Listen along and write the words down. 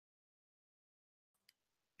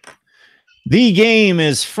The game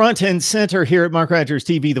is front and center here at Mark Rogers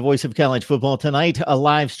TV, the voice of college football. Tonight, a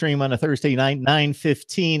live stream on a Thursday night,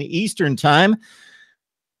 9:15 Eastern time.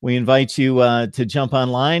 We invite you to jump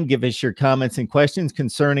online, give us your comments and questions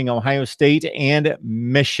concerning Ohio State and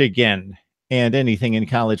Michigan and anything in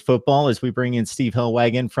college football as we bring in Steve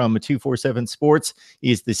Hellwagon from 247 Sports.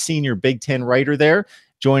 He's the senior Big Ten writer there.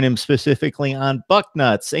 Join him specifically on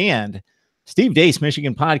Bucknuts and Steve Deace,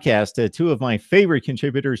 Michigan Podcast. Two of my favorite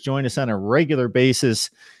contributors join us on a regular basis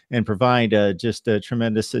and provide just a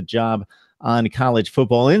tremendous job on college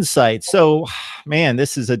football insight. So, man,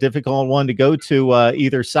 this is a difficult one to go to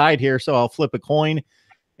either side here. So I'll flip a coin.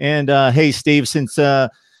 And hey, Steve, since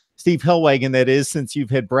Steve Hellwagon, that is, since you've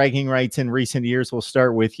had bragging rights in recent years, we'll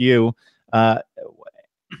start with you.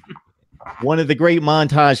 One of the great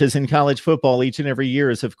montages in college football each and every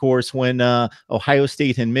year is, of course, when Ohio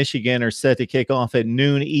State and Michigan are set to kick off at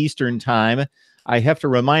noon Eastern time. I have to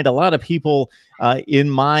remind a lot of people in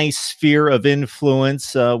my sphere of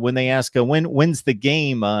influence when they ask, when's the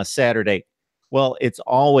game Saturday? Well, it's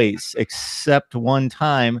always, except one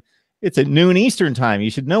time, it's at noon Eastern time.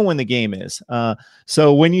 You should know when the game is.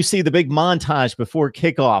 So when you see the big montage before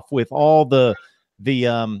kickoff with all the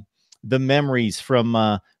memories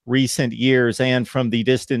from recent years and from the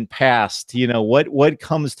distant past, you know, what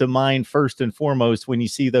comes to mind first and foremost when you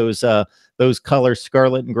see those colors,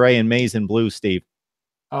 scarlet and gray and maize and blue, Steve?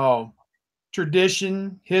 Oh,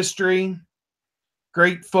 tradition, history,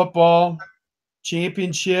 great football,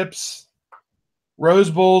 championships, Rose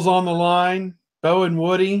Bowls on the line, Bo and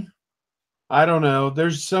Woody. I don't know.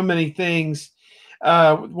 There's so many things.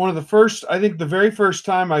 One of the first, I think the very first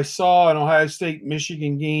time I saw an Ohio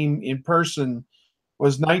State-Michigan game in person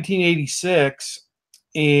was 1986,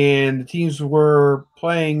 and the teams were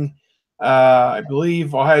playing. I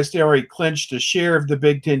believe Ohio State already clinched a share of the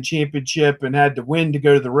Big Ten championship and had to win to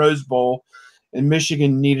go to the Rose Bowl, and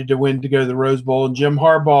Michigan needed to win to go to the Rose Bowl, and Jim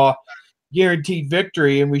Harbaugh guaranteed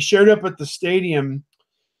victory. And we showed up at the stadium,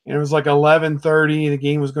 and it was like 11:30. The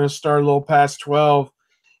game was going to start a little past 12,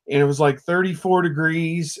 and it was like 34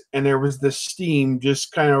 degrees, and there was this steam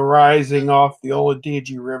just kind of rising off the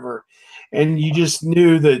Olentangy River. And you just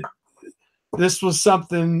knew that this was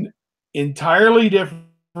something entirely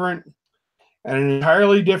different at an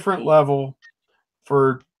entirely different level.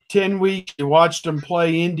 For 10 weeks, you watched them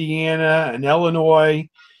play Indiana and Illinois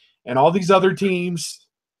and all these other teams.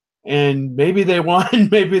 And maybe they won,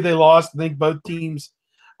 maybe they lost. I think both teams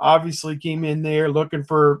obviously came in there looking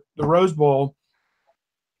for the Rose Bowl.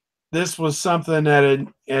 This was something at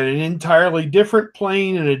an entirely different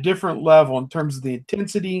plane and a different level in terms of the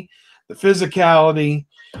intensity, the physicality.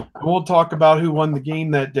 I won't talk about who won the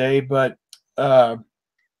game that day, but yeah,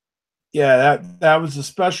 that was a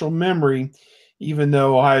special memory. Even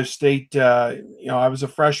though Ohio State, I was a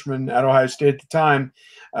freshman at Ohio State at the time,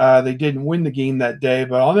 they didn't win the game that day.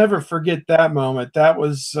 But I'll never forget that moment. That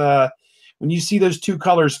was when you see those two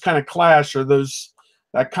colors kind of clash, or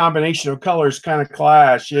that combination of colors kind of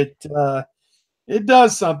clash. It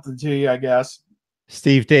does something to you, I guess.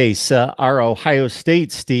 Steve Deace, our Ohio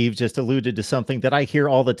State Steve, just alluded to something that I hear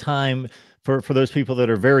all the time for those people that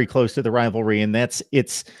are very close to the rivalry, and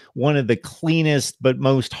it's one of the cleanest but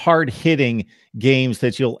most hard-hitting games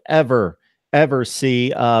that you'll ever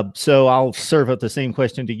see. So I'll serve up the same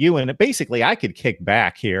question to you, and basically I could kick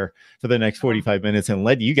back here for the next 45 minutes and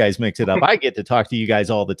let you guys mix it up. I get to talk to you guys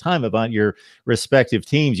all the time about your respective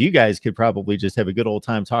teams. You guys could probably just have a good old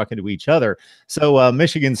time talking to each other. So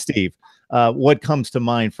Michigan Steve, what comes to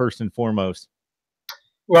mind first and foremost?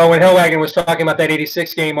 Well, when Hellwagon was talking about that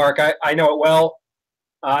 86 game, Mark, I know it well.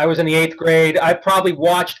 I was in the 8th grade. I probably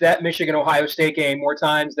watched that Michigan-Ohio State game more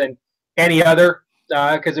times than any other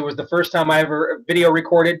because it was the first time I ever video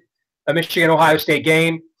recorded a Michigan-Ohio State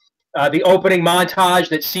game. The opening montage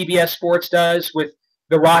that CBS Sports does with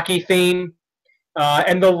the Rocky theme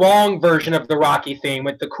and the long version of the Rocky theme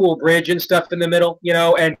with the cool bridge and stuff in the middle,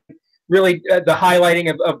 and really the highlighting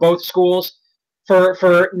of both schools. For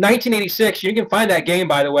 1986, you can find that game,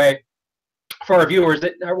 by the way, for our viewers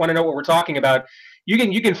that want to know what we're talking about. You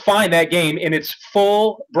can find that game in its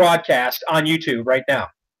full broadcast on YouTube right now.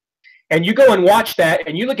 And you go and watch that,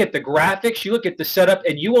 and you look at the graphics, you look at the setup,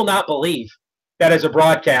 and you will not believe that is a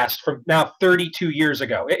broadcast from now 32 years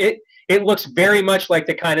ago. It looks very much like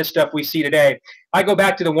the kind of stuff we see today. I go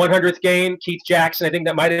back to the 100th game, Keith Jackson, I think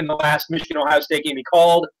that might have been the last Michigan-Ohio State game he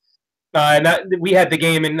called. And we had the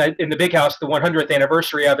game in the Big House, the 100th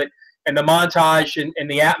anniversary of it, and the montage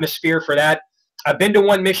and the atmosphere for that. I've been to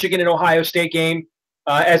one Michigan and Ohio State game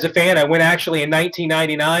as a fan. I went actually in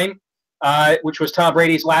 1999, which was Tom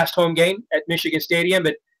Brady's last home game at Michigan Stadium.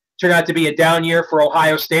 It turned out to be a down year for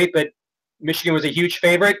Ohio State, but Michigan was a huge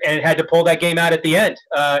favorite and had to pull that game out at the end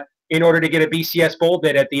in order to get a BCS bowl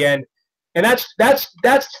bid at the end. And that's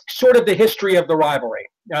sort of the history of the rivalry,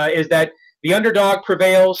 is that the underdog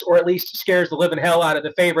prevails, or at least scares the living hell out of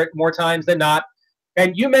the favorite more times than not.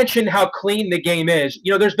 And you mentioned how clean the game is.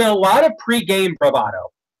 You know, there's been a lot of pre-game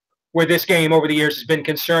bravado where this game over the years has been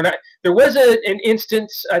concerned. There was an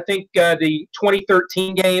instance, I think the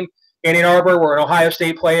 2013 game in Ann Arbor, where an Ohio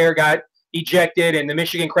State player got ejected and the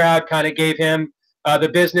Michigan crowd kind of gave him the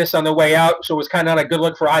business on the way out. So it was kind of not a good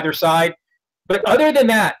look for either side. But other than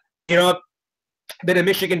that, you know, I've been a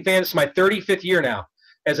Michigan fan. This is my 35th year now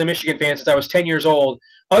as a Michigan fan since I was 10 years old.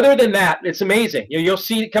 Other than that, it's amazing. You know, you'll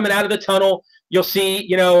see coming out of the tunnel, you'll see,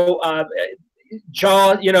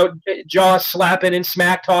 jaw slapping and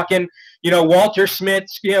smack talking, Walter Smith,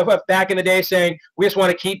 back in the day saying, we just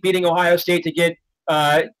want to keep beating Ohio State to get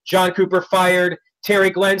John Cooper fired.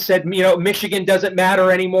 Terry Glenn said, Michigan doesn't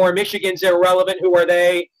matter anymore. Michigan's irrelevant. Who are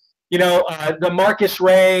they? The Marcus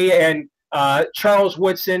Ray and Charles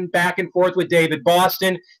Woodson back and forth with David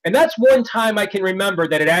Boston. And that's one time I can remember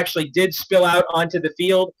that it actually did spill out onto the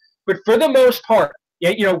field. But for the most part,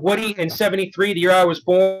 Woody in 73, the year I was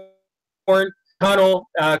born, tunnel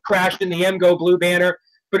crashed in the MGO Blue Banner.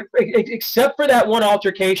 But except for that one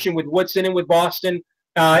altercation with Woodson and with Boston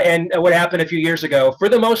and what happened a few years ago, for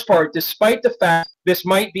the most part, despite the fact this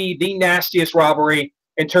might be the nastiest rivalry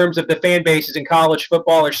in terms of the fan bases in college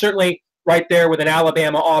football, or certainly right there with an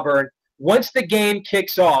Alabama-Auburn, once the game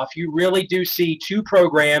kicks off, you really do see two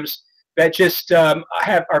programs that just are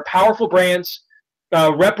powerful brands,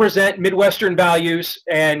 represent Midwestern values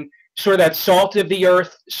and sort of that salt of the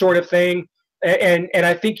earth sort of thing. And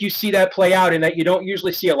I think you see that play out in that you don't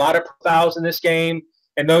usually see a lot of fouls in this game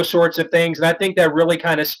and those sorts of things. And I think that really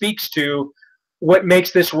kind of speaks to what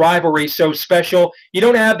makes this rivalry so special. You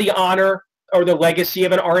don't have the honor or the legacy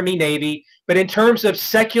of an Army-Navy, but in terms of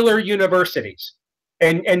secular universities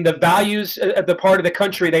and the values of the part of the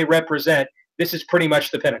country they represent, this is pretty much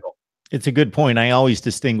the pinnacle. It's a good point. I always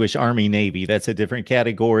distinguish Army-Navy. That's a different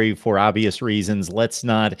category for obvious reasons. Let's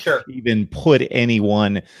not even put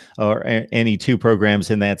anyone or any two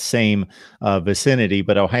programs in that same vicinity.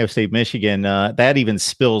 But Ohio State, Michigan, that even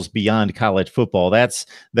spills beyond college football. That's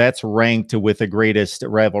ranked with the greatest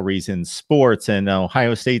rivalries in sports. And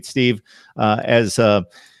Ohio State, Steve, as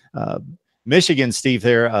Michigan, Steve,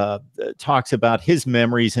 there talks about his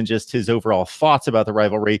memories and just his overall thoughts about the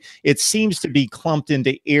rivalry. It seems to be clumped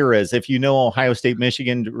into eras. If you know Ohio State,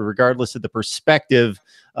 Michigan, regardless of the perspective,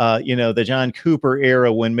 the John Cooper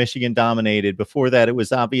era when Michigan dominated. Before that, it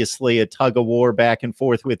was obviously a tug of war back and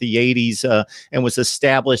forth with the 80s and was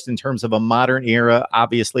established in terms of a modern era,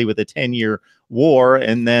 obviously with a 10-year war,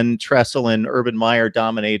 and then Tressel and Urban Meyer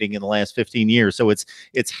dominating in the last 15 years. So it's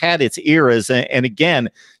had its eras. And again,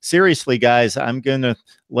 seriously, guys, I'm going to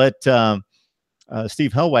let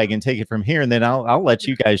Steve Hellwagon take it from here, and then I'll let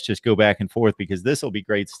you guys just go back and forth because this will be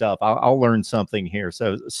great stuff. I'll learn something here.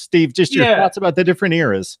 So, Steve, just your thoughts about the different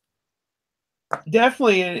eras.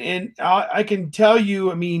 Definitely, and I can tell you,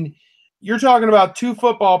 I mean, you're talking about two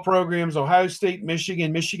football programs, Ohio State,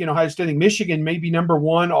 Michigan, Ohio State. I think Michigan may be number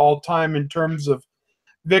one all time in terms of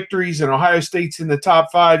victories, and Ohio State's in the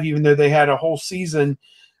top 5, even though they had a whole season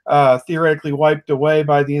theoretically wiped away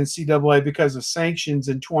by the NCAA because of sanctions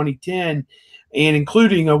in 2010, and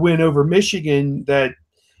including a win over Michigan that,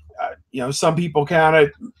 some people count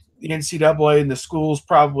it, the NCAA and the schools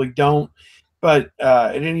probably don't. But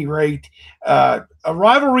at any rate, a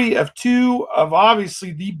rivalry of two of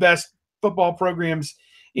obviously the best football programs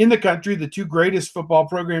in the country, the two greatest football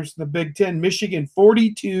programs in the Big Ten. Michigan,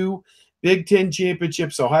 42 Big Ten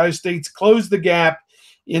championships. Ohio State's closed the gap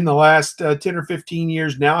in the last 10 or 15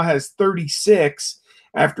 years, now has 36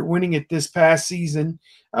 after winning it this past season,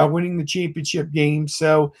 winning the championship game.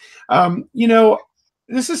 So,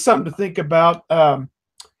 this is something to think about.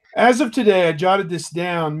 As of today, I jotted this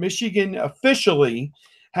down. Michigan officially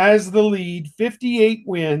has the lead, 58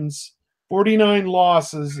 wins, 49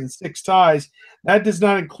 losses, and 6 ties. That does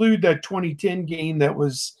not include that 2010 game that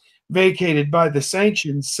was vacated by the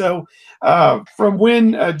sanctions. So from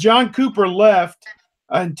when John Cooper left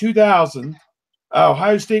in 2000,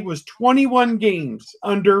 Ohio State was 21 games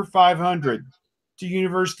under 500 to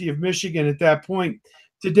University of Michigan at that point.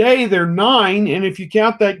 Today, they're 9, and if you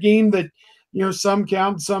count that game that some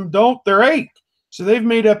count, some don't, they're 8. So they've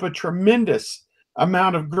made up a tremendous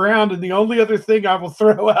amount of ground. And the only other thing I will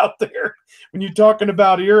throw out there when you're talking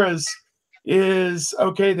about eras is,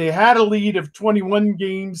 okay, they had a lead of 21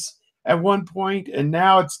 games at one point, and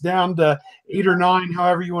now it's down to 8 or 9,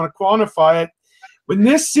 however you want to quantify it. When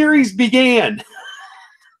this series began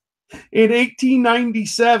in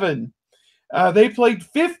 1897, They played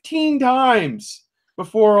 15 times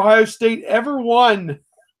before Ohio State ever won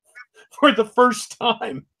for the first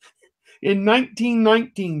time. In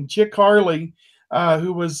 1919, Chick Harley,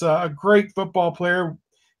 who was a great football player,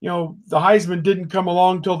 the Heisman didn't come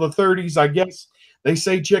along till the 30s. I guess they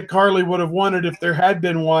say Chick Harley would have won it if there had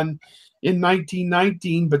been one in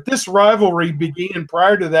 1919. But this rivalry began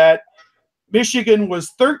prior to that. Michigan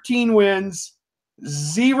was 13 wins,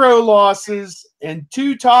 0 losses, and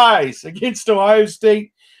 2 ties against Ohio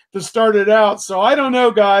State to start it out. So I don't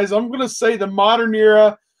know, guys. I'm going to say the modern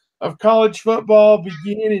era of college football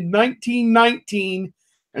began in 1919,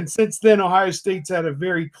 and since then Ohio State's had a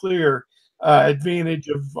very clear advantage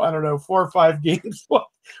of, I don't know, 4 or 5 games,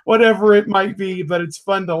 whatever it might be. But it's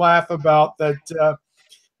fun to laugh about that.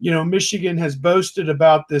 Michigan has boasted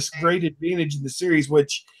about this great advantage in the series,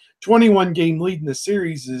 which 21-game lead in the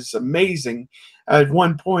series is amazing at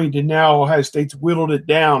one point, and now Ohio State's whittled it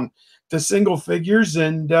down to single figures.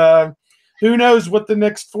 And who knows what the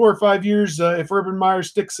next 4 or 5 years, if Urban Meyer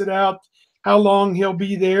sticks it out, how long he'll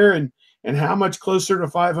be there, and how much closer to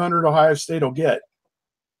 500 Ohio State will get.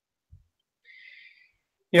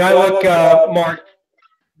 I look, Mark,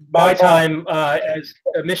 my time as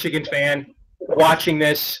a Michigan fan, watching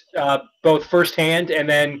this both firsthand and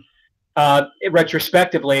then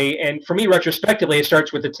retrospectively. And for me, retrospectively, it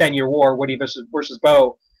starts with the 10-year war, Woody versus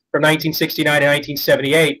Bo, from 1969 to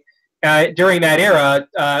 1978. During that era,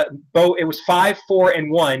 Bo, it was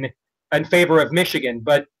 5-4-1 in favor of Michigan.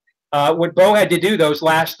 But what Bo had to do those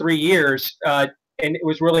last 3 years, and it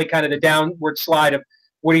was really kind of the downward slide of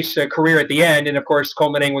Woody's career at the end, and of course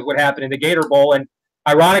culminating with what happened in the Gator Bowl. And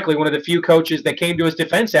ironically, one of the few coaches that came to his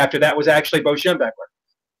defense after that was actually Bo Schembechler.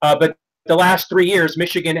 But the last 3 years,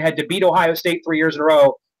 Michigan had to beat Ohio State 3 years in a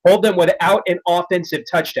row, hold them without an offensive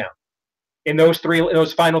touchdown in those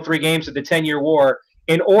final 3 games of the 10-year war,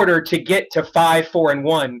 in order to get to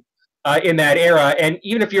 5-4-1 in that era. And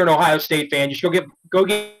even if you're an Ohio State fan, you should go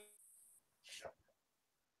get.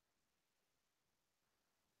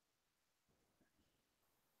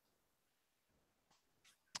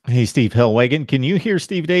 Hey, Steve Hellwagon, can you hear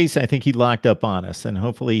Steve Dace? I think he locked up on us, and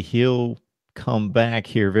hopefully he'll come back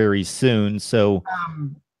here very soon. So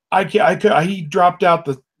he dropped out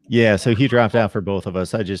the. Yeah, so he dropped out for both of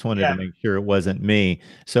us. I just wanted to make sure it wasn't me.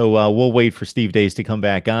 So we'll wait for Steve Dace to come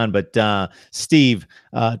back on. But Steve,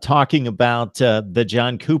 talking about the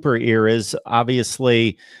John Cooper eras,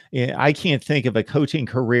 obviously, I can't think of a coaching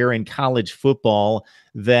career in college football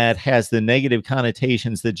that has the negative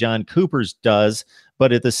connotations that John Cooper's does.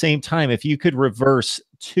 But at the same time, if you could reverse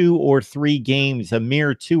 2 or 3 games, a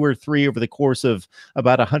mere 2 or 3 over the course of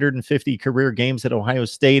about 150 career games at Ohio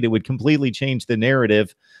State, it would completely change the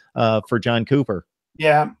narrative for John Cooper.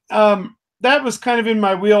 Yeah, that was kind of in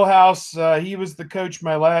my wheelhouse. He was the coach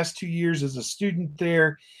my last 2 years as a student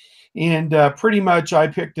there. And pretty much I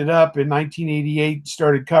picked it up in 1988,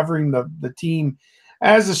 started covering the team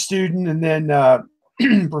as a student, and then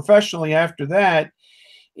professionally after that.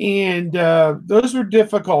 And those were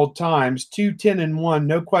difficult times, 2-10-1,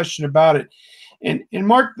 no question about it. And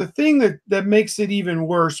Mark, the thing that makes it even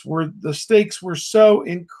worse were the stakes were so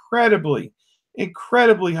incredibly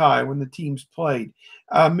high when the teams played.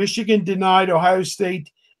 Michigan denied Ohio State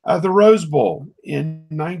the Rose Bowl in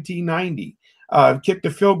 1990, kicked a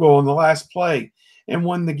field goal in the last play and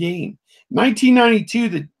won the game.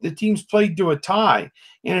 1992, the teams played to a tie,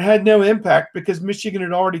 and it had no impact because Michigan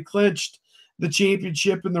had already clinched the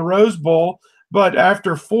championship in the Rose Bowl. But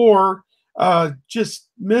after 4 just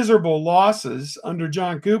miserable losses under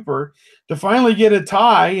John Cooper, to finally get a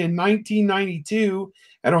tie in 1992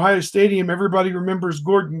 at Ohio Stadium, everybody remembers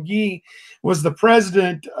Gordon Gee was the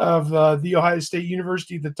president of the Ohio State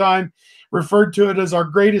University at the time, referred to it as our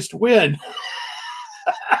greatest win.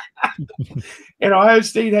 And Ohio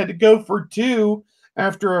State had to go for 2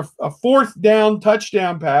 after a 4th down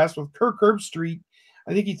touchdown pass with Kirk Herbstreit.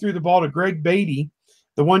 I think he threw the ball to Greg Beatty.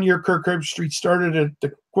 The 1 year Kirk Herbstreit started at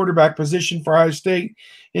the quarterback position for Ohio State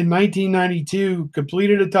in 1992,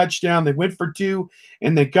 completed a touchdown. They went for 2,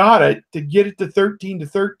 and they got it to get it to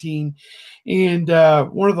 13-13. And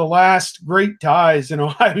one of the last great ties in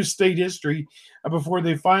Ohio State history before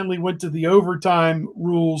they finally went to the overtime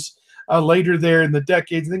rules later there in the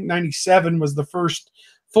decades. I think 97 was the first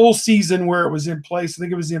full season where it was in place. I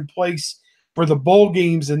think it was in place for the bowl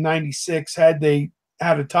games in 96 had they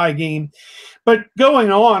had a tie game. But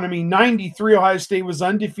going on, 93 Ohio State was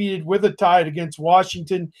undefeated with a tie against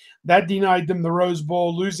Washington. That denied them the Rose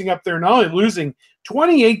Bowl, losing up there, not only losing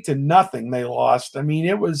 28-0 they lost.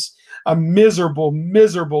 It was a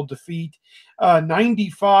miserable defeat.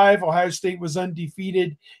 95, Ohio State was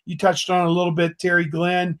undefeated. You touched on it a little bit, Terry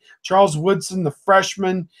Glenn. Charles Woodson, the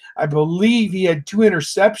freshman, I believe he had 2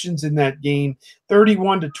 interceptions in that game,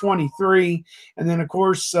 31-23. And then, of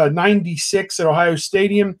course, 96 at Ohio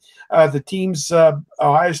Stadium. The team's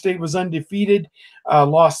Ohio State was undefeated,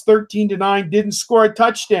 lost 13-9, didn't score a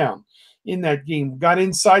touchdown in that game. Got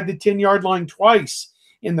inside the 10-yard line twice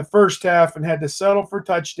in the first half and had to settle for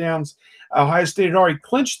touchdowns. Ohio State had already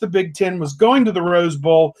clinched the Big Ten, was going to the Rose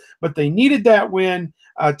Bowl, but they needed that win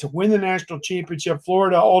to win the national championship.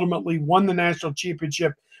 Florida ultimately won the national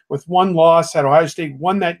championship with 1 loss. Had Ohio State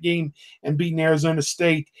won that game and beaten Arizona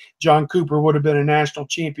State, John Cooper would have been a national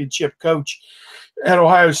championship coach at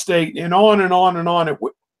Ohio State, and on and on and on.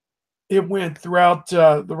 It went throughout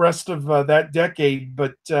the rest of that decade,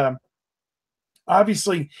 but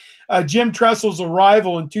obviously, Jim Tressel's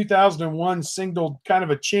arrival in 2001 signaled kind of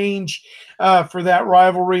a change for that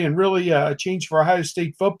rivalry, and really a change for Ohio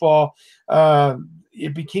State football.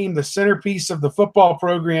 It became the centerpiece of the football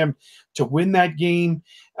program to win that game.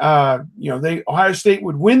 Ohio State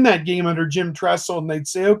would win that game under Jim Tressel, and they'd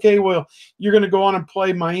say, okay, well, you're going to go on and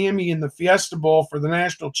play Miami in the Fiesta Bowl for the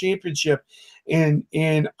national championship. And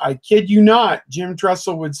I kid you not, Jim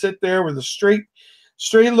Tressel would sit there with a straight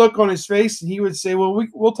look on his face, and he would say, well,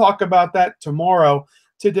 we'll talk about that tomorrow.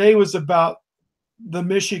 Today was about the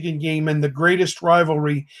Michigan game and the greatest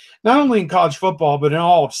rivalry, not only in college football, but in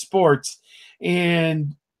all of sports.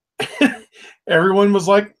 And everyone was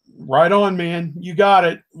like, right on, man, you got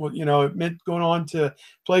it. Well, it meant going on to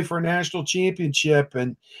play for a national championship.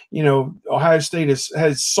 And, Ohio State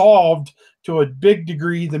has solved to a big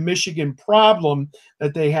degree the Michigan problem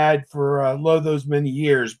that they had for those many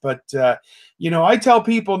years. But, I tell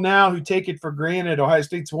people now who take it for granted, Ohio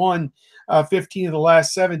State's won 15 of the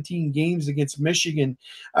last 17 games against Michigan,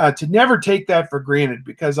 to never take that for granted,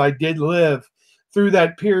 because I did live through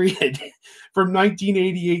that period from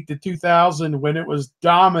 1988 to 2000 when it was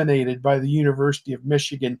dominated by the University of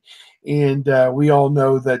Michigan. And we all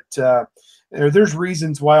know that there's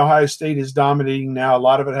reasons why Ohio State is dominating now. A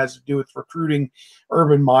lot of it has to do with recruiting,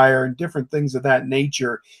 Urban Meyer, and different things of that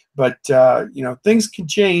nature. But, things can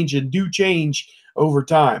change and do change over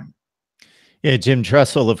time. Yeah, Jim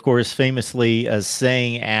Tressel, of course, famously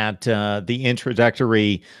saying at the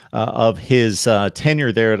introductory of his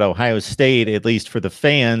tenure there at Ohio State, at least for the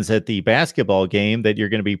fans at the basketball game, that you're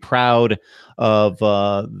going to be proud of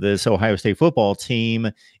this Ohio State football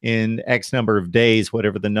team in X number of days,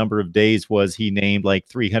 whatever the number of days was. He named like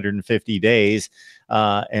 350 days,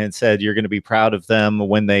 and said you're going to be proud of them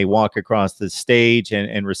when they walk across the stage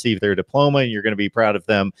and receive their diploma. You're going to be proud of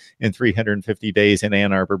them in 350 days in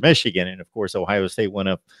Ann Arbor, Michigan. And of course, Ohio State went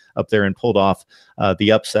up there and pulled off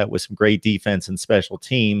the upset with some great defense and special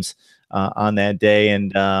teams on that day.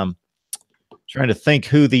 And trying to think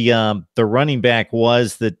who the running back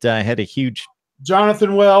was that had a huge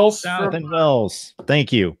Jonathan Wells. Wells.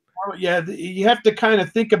 Thank you. Yeah, you have to kind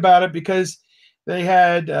of think about it, because they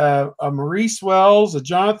had a Maurice Wells, a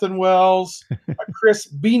Jonathan Wells, a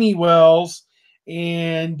Chris Beanie Wells,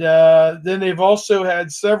 and then they've also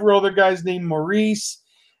had several other guys named Maurice.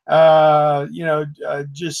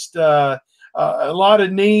 Just a lot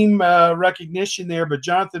of name recognition there, but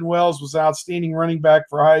Jonathan Wells was outstanding running back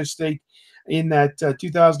for Ohio State in that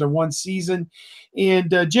 2001 season.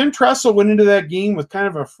 And Jim Tressel went into that game with kind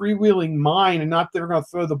of a freewheeling mind, and not that they were going to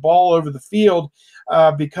throw the ball over the field,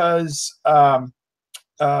 because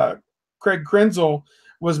Craig Krenzel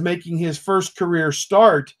was making his first career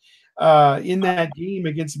start in that game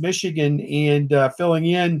against Michigan, and filling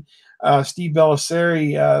in Steve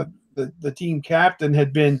Bellisari, the team captain,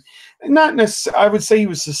 had been not necessarily, I would say he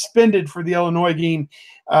was suspended for the Illinois game.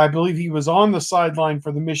 I believe he was on the sideline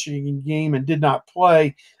for the Michigan game and did not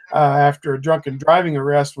play after a drunken driving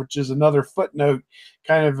arrest, which is another footnote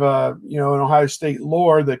kind of, in Ohio State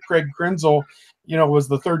lore, that Craig Krenzel, was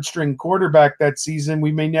the third string quarterback that season.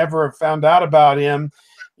 We may never have found out about him.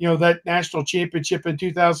 That national championship in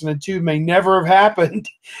 2002 may never have happened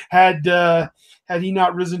had he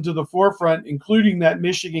not risen to the forefront, including that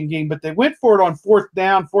Michigan game. But they went for it on 4th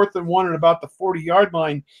down, 4th and 1 at about the 40-yard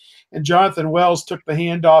line. And Jonathan Wells took the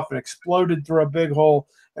handoff and exploded through a big hole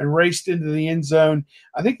and raced into the end zone.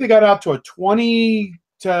 I think they got out to a 20-0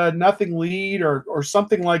 lead or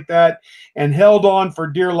something like that, and held on for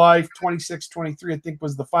dear life. 26-23, I think,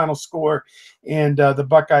 was the final score. And the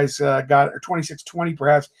Buckeyes got, or 26-20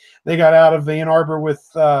 perhaps, they got out of Ann Arbor with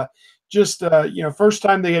first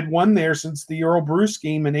time they had won there since the Earl Bruce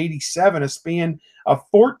game in '87, a span of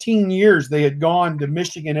 14 years. They had gone to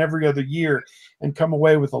Michigan every other year and come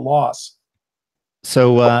away with a loss.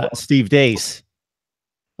 So Steve Dace.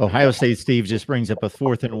 Ohio State, Steve, just brings up a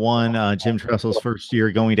 4th and 1. Jim Tressel's first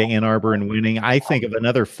year going to Ann Arbor and winning. I think of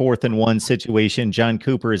another 4th and 1 situation. John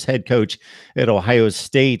Cooper is head coach at Ohio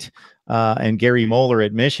State, and Gary Moeller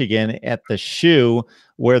at Michigan at the Shoe,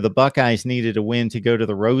 where the Buckeyes needed a win to go to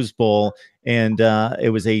the Rose Bowl. And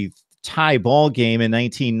it was a tie ball game in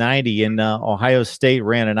 1990, and Ohio State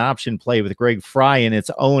ran an option play with Greg Fry in its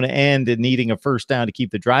own end and needing a first down to keep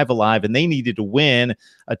the drive alive, and they needed to win.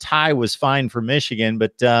 A tie was fine for Michigan,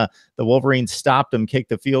 but the Wolverines stopped them, kicked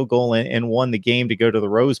the field goal, and won the game to go to the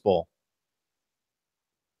Rose Bowl.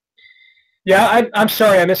 Yeah, I'm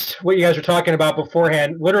sorry I missed what you guys were talking about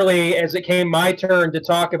beforehand. Literally, as it came my turn to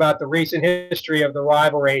talk about the recent history of the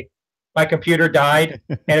rivalry, my computer died.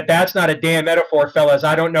 And if that's not a damn metaphor, fellas,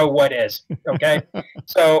 I don't know what is. Okay?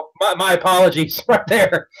 So my apologies right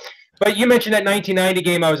there. But you mentioned that 1990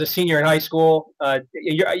 game. I was a senior in high school.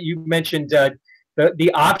 You mentioned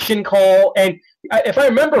the option call. And if I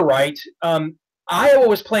remember right, Iowa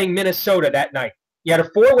was playing Minnesota that night. You had a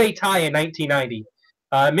 4-way tie in 1990.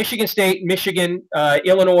 Michigan State, Michigan,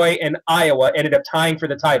 Illinois, and Iowa ended up tying for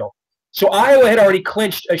the title. So Iowa had already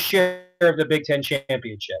clinched a share of the Big Ten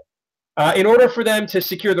championship. In order for them to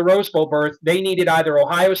secure the Rose Bowl berth, they needed either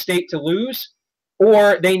Ohio State to lose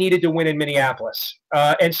or they needed to win in Minneapolis.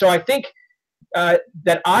 And so I think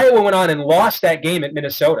that Iowa went on and lost that game at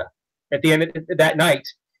Minnesota at the end of that night.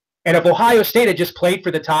 And if Ohio State had just played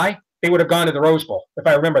for the tie, they would have gone to the Rose Bowl, if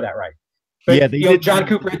I remember that right. But Yeah, John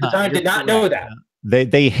Cooper at the time did not know that.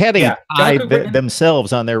 They had a tie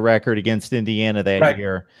themselves on their record against Indiana that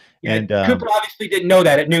year. And Cooper obviously didn't know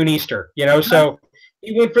that at noon Easter, so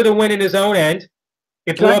he went for the win in his own end.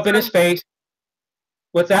 It blew up in his face.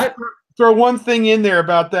 What's that? Throw one thing in there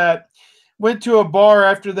about that. Went to a bar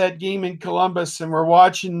after that game in Columbus, and we're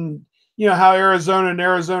watching, how Arizona and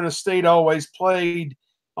Arizona State always played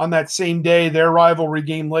on that same day, their rivalry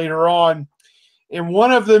game later on. And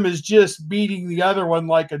one of them is just beating the other one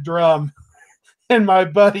like a drum. And my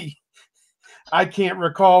buddy, I can't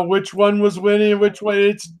recall which one was winning, which one.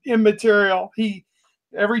 It's immaterial.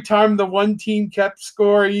 Every time the one team kept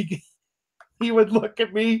score, he would look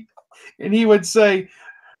at me and he would say,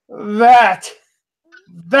 that's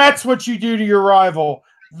what you do to your rival.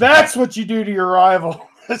 That's what you do to your rival.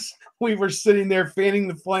 We were sitting there fanning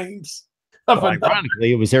the flames.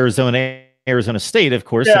 Ironically, it was Arizona State, of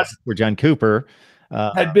course, where John Cooper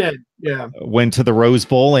had been, went to the Rose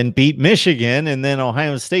Bowl and beat Michigan, and then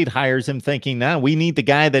Ohio State hires him thinking, now we need the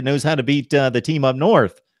guy that knows how to beat the team up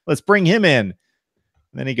north. Let's bring him in.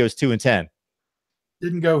 And then he goes 2-10.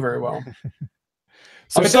 Didn't go very well.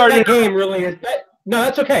 So that game really no,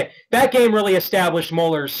 that's okay. That game really established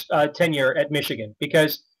Moeller's tenure at Michigan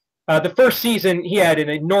because the first season he had an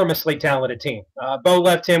enormously talented team. Bo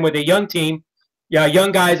left him with a young team,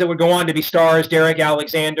 young guys that would go on to be stars: Derek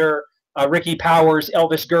Alexander, Ricky Powers,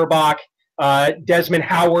 Elvis Gerbach, Desmond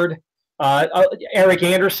Howard, Eric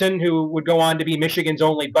Anderson, who would go on to be Michigan's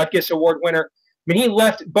only Buckeyes Award winner. I mean,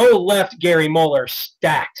 Bo left Gary Moeller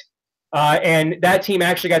stacked. And that team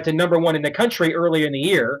actually got to #1 in the country earlier in the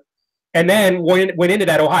year, and then went into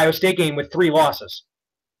that Ohio State game with 3 losses.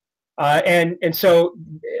 And so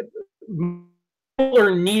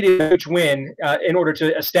Moeller needed a huge win in order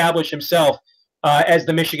to establish himself as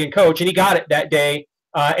the Michigan coach, and he got it that day.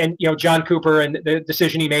 And John Cooper and the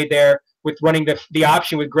decision he made there with running the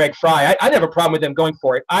option with Greg Fry, I didn't have a problem with them going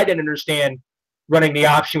for it. I didn't understand running the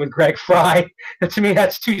option with Greg Fry. To me,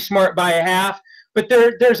 that's too smart by a half. But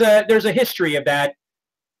there's a history of that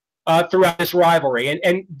throughout this rivalry,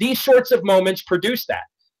 and these sorts of moments produce that.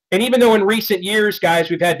 And even though in recent years, guys,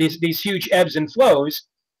 we've had these huge ebbs and flows,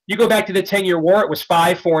 you go back to the 10-year war, it was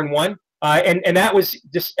 5-4-1. And that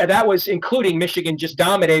was including Michigan just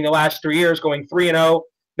dominating the last 3 years, going 3-0,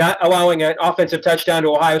 not allowing an offensive touchdown to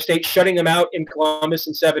Ohio State, shutting them out in Columbus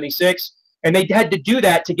in '76, and they had to do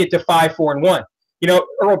that to get to 5-4-1.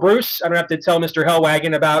 Earl Bruce, I don't have to tell Mr.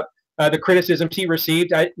 Hellwagon about the criticisms he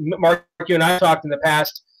received. Mark, you and I talked in the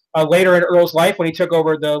past. Later in Earl's life, when he took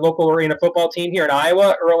over the local arena football team here in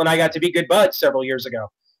Iowa, Earl and I got to be good buds several years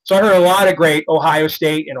ago. So I heard a lot of great Ohio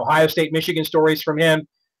State and Ohio State-Michigan stories from him.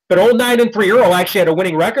 But old 9-3 Earl actually had a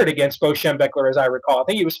winning record against Bo Schembechler, as I recall. I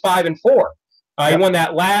think he was 5-4. He won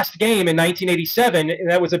that last game in 1987, and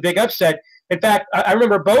that was a big upset. In fact, I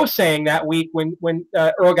remember Bo saying that week when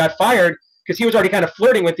Earl got fired, because he was already kind of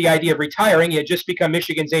flirting with the idea of retiring. He had just become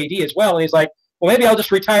Michigan's AD as well. And he's like, well, maybe I'll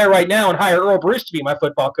just retire right now and hire Earl Bruce to be my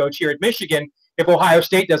football coach here at Michigan if Ohio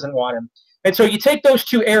State doesn't want him. And so you take those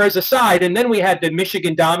two eras aside, and then we had the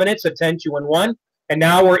Michigan dominance of 10-1. And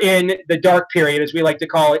now we're in the dark period, as we like to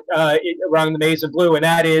call it, around the maize and blue, and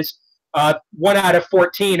that is 1 out of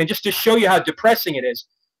 14. And just to show you how depressing it is,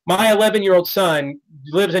 My 11-year-old son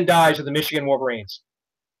lives and dies with the Michigan Wolverines.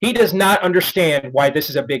 He does not understand why this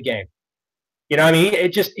is a big game. You know, I mean,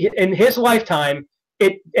 it just, in his lifetime,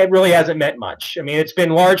 it really hasn't meant much. I mean, it's been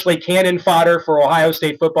largely cannon fodder for Ohio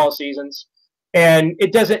State football seasons. And he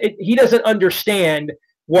doesn't understand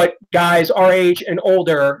what guys our age and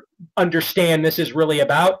older understand this is really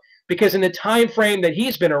about, because in the time frame that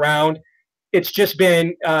he's been around, it's just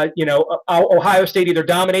been, Ohio State either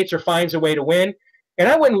dominates or finds a way to win. And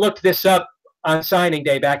I went and looked this up on signing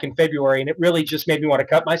day back in February, and it really just made me want to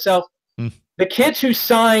cut myself. The kids who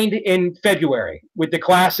signed in February with the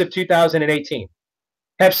class of 2018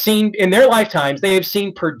 have seen, in their lifetimes, they have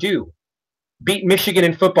seen Purdue beat Michigan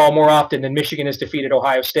in football more often than Michigan has defeated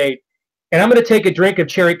Ohio State. And I'm going to take a drink of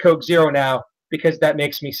Cherry Coke Zero now because that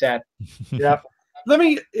makes me sad. Yeah. Let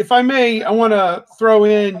me, if I may, I want to throw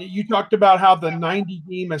in, you talked about how the 90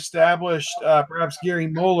 game established perhaps Gary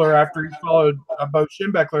Moeller after he followed Bo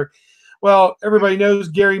Schembechler. Well, everybody knows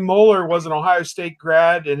Gary Moeller was an Ohio State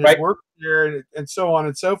grad and had worked there and so on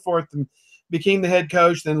and so forth, and became the head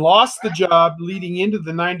coach, then lost the job leading into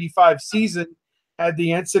the 95 season, had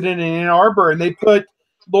the incident in Ann Arbor, and they put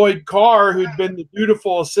Lloyd Carr, who'd been the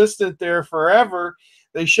dutiful assistant there forever,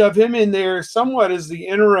 they shove him in there somewhat as the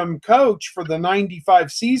interim coach for the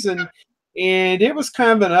 95 season, and it was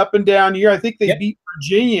kind of an up and down year. I think they beat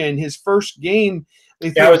Virginia in his first game.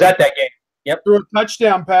 I was at that game. Threw a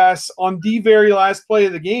touchdown pass on the very last play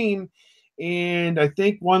of the game, and I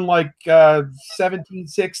think won like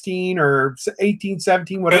 17-16 or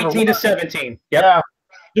 18-17, whatever. 18-17. Yeah,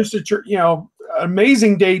 just a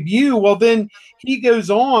amazing debut. Well, then he goes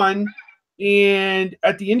on, and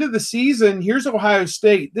at the end of the season, here's Ohio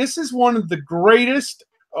State. This is one of the greatest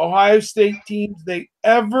Ohio State teams they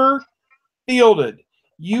ever fielded.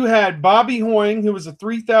 You had Bobby Hoying, who was a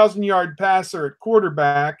 3,000-yard passer at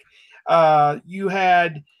quarterback. You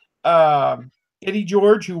had Eddie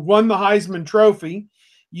George, who won the Heisman Trophy.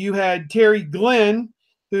 You had Terry Glenn,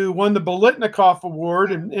 who won the Biletnikoff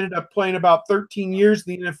Award and ended up playing about 13 years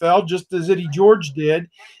in the NFL, just as Eddie George did.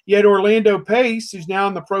 You had Orlando Pace, who's now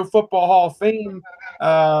in the Pro Football Hall of Fame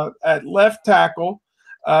at left tackle.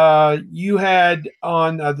 You had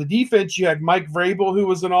on the defense, you had Mike Vrabel, who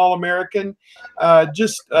was an All-American.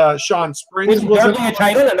 Sean Springs was a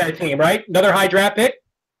tight end on that team, right? Another high draft pick.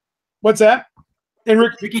 What's that? And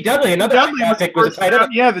Ricky Dudley, another high draft pick, was a tight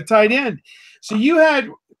end. Yeah, the tight end. So you had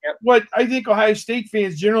what I think Ohio State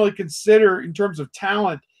fans generally consider in terms of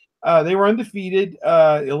talent. They were undefeated,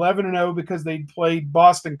 11-0 because they played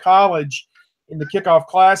Boston College in the Kickoff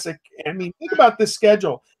Classic. I mean, think about this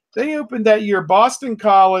schedule. They opened that year Boston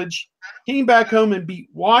College, came back home and beat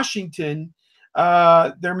Washington.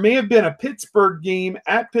 There may have been a Pittsburgh game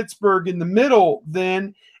at Pittsburgh in the middle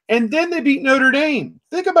then, and then they beat Notre Dame.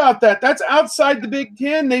 Think about that. That's outside the Big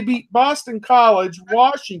Ten. They beat Boston College,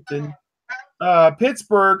 Washington,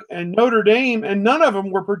 Pittsburgh, and Notre Dame, and none of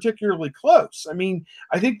them were particularly close. I mean,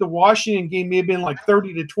 I think the Washington game may have been like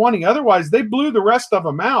 30-20. Otherwise, they blew the rest of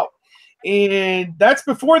them out. And that's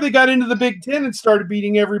before they got into the Big Ten and started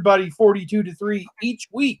beating everybody 42-3 each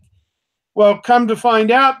week. Well, come to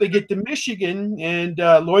find out, they get to Michigan, and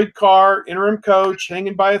Lloyd Carr, interim coach,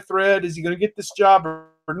 hanging by a thread. Is he going to get this job or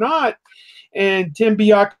not? And Tim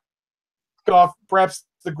Biak, perhaps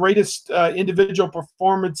the greatest individual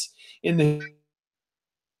performance in the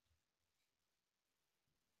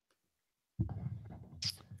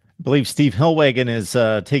I believe Steve Hellwagon is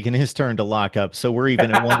taking his turn to lock up, so we're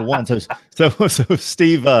even at 1-1. So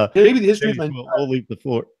Steve, maybe the history. We'll leave the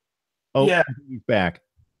floor. Oh, yeah, he's back.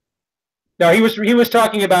 No, he was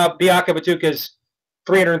talking about Biaka Batuka's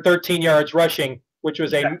 313 yards rushing, which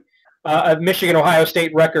was a Michigan Ohio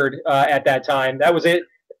State record at that time. That was it.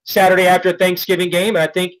 Saturday after Thanksgiving game, and I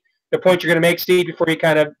think the point you're going to make, Steve, before you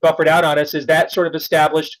kind of buffered out on us, is that sort of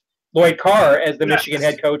established Lloyd Carr as the Michigan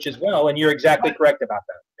head coach as well, and you're exactly correct about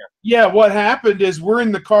that. Yeah, what happened is we're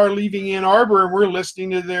in the car leaving Ann Arbor, and we're listening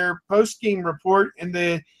to their post-game report, and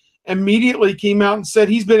they immediately came out and said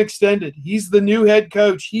he's been extended. He's the new head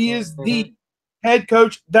coach. He is the head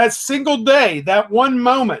coach that single day, that one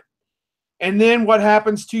moment. And then what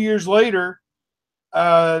happens 2 years later,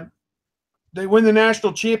 they win the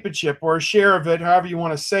national championship, or a share of it, however you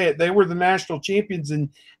want to say it. They were the national champions in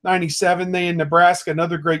 97. They in Nebraska,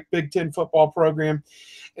 another great Big Ten football program.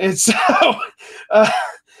 And so,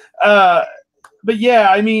 but yeah,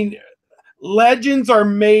 I mean, legends are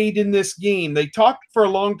made in this game. They talked for a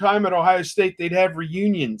long time at Ohio State. They'd have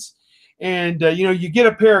reunions. And, you get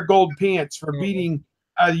a pair of gold pants for beating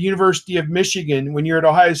the University of Michigan when you're at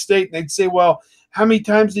Ohio State. And they'd say, well, how many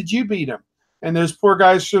times did you beat them? And those poor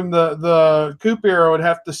guys from the Coop era would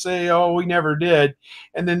have to say, "Oh, we never did,"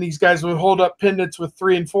 and then these guys would hold up pendants with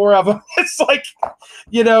 3 and 4 of them. It's like,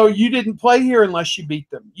 you didn't play here unless you beat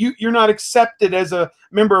them. You're not accepted as a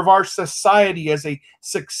member of our society as a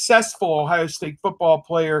successful Ohio State football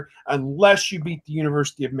player unless you beat the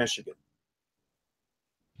University of Michigan.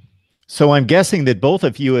 So I'm guessing that both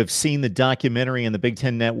of you have seen the documentary on the Big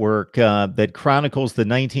Ten Network that chronicles the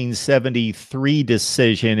 1973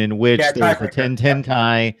 decision in which there's a 10-10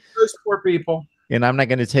 tie. Those poor people. And I'm not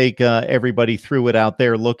going to take everybody through it out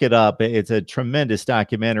there. Look it up. It's a tremendous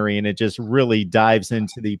documentary, and it just really dives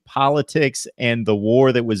into the politics and the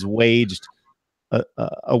war that was waged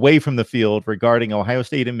away from the field regarding Ohio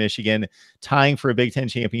State and Michigan tying for a Big Ten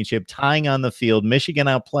championship, tying on the field, Michigan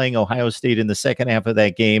outplaying Ohio State in the second half of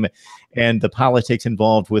that game, and the politics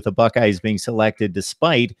involved with the Buckeyes being selected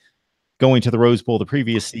despite going to the Rose Bowl the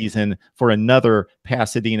previous season for another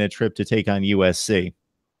Pasadena trip to take on USC.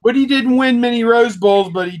 But he didn't win many Rose Bowls,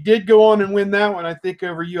 but he did go on and win that one, I think,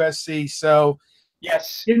 over USC. So,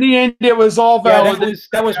 yes, in the end, it was all valid. Yeah,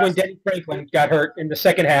 that was when Denny Franklin got hurt in the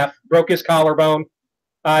second half, broke his collarbone.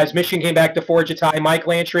 As Michigan came back to forge a tie, Mike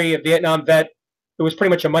Lantry, a Vietnam vet, who was pretty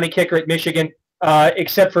much a money kicker at Michigan,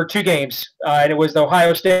 except for 2 games, and it was the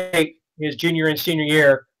Ohio State his junior and senior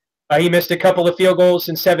year. He missed a couple of field goals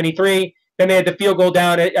in '73. Then they had the field goal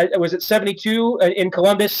down was it 72 in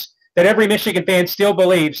Columbus that every Michigan fan still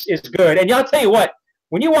believes is good. And I'll tell you what,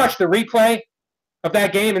 when you watch the replay of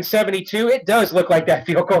that game in '72, it does look like that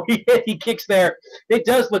field goal he kicks there. It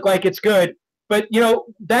does look like it's good. But,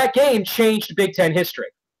 that game changed Big Ten history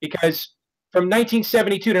because from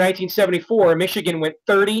 1972 to 1974, Michigan went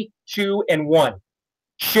 32-1,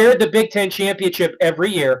 shared the Big Ten championship every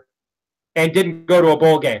year, and didn't go to a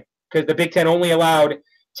bowl game because the Big Ten only allowed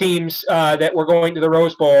teams that were going to the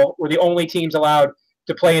Rose Bowl were the only teams allowed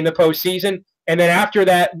to play in the postseason. And then after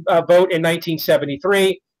that vote in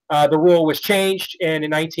 1973, the rule was changed, and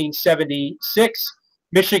in 1976,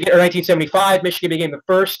 1975, Michigan became the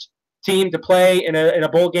first team to play in a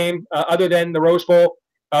bowl game other than the Rose Bowl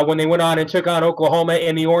when they went on and took on Oklahoma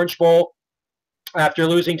in the Orange Bowl after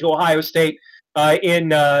losing to Ohio State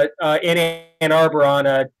in Ann Arbor on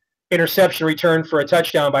a interception return for a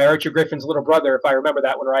touchdown by Archer Griffin's little brother, if I remember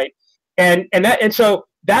that one right. And so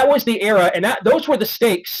that was the era, and those were the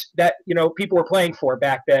stakes that people were playing for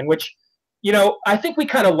back then, which I think we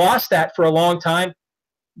kind of lost that for a long time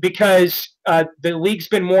because the league's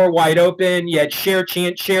been more wide open. You had shared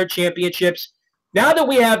championships. Now that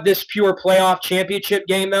we have this pure playoff championship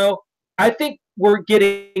game, though, I think we're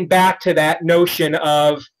getting back to that notion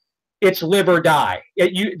of it's live or die.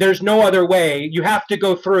 There's no other way. You have to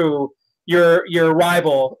go through your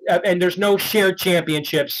rival, and there's no shared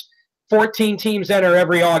championships. 14 teams enter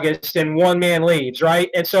every August, and 1 man leaves, right?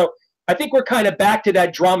 And so I think we're kind of back to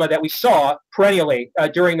that drama that we saw perennially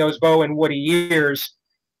during those Bo and Woody years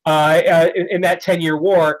in that 10-year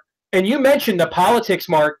war. And you mentioned the politics,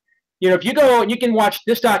 Mark. If you go and you can watch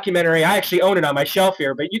this documentary, I actually own it on my shelf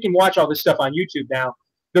here, but you can watch all this stuff on YouTube now.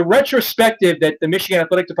 The retrospective that the Michigan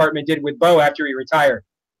Athletic Department did with Bo after he retired.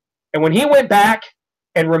 And when he went back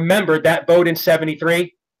and remembered that vote in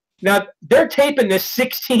 '73, now they're taping this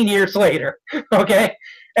 16 years later, okay?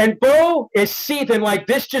 And Bo is seething like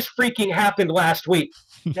this just freaking happened last week.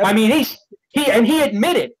 I mean, he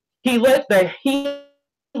admitted he let the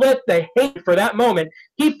hate for that moment.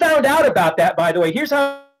 He found out about that, by the way. Here's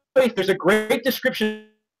how there's a great description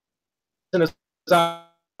in his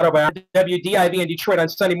autobiography, WDIV in Detroit on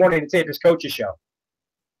Sunday morning to tape his coach's show.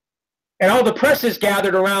 And all the press is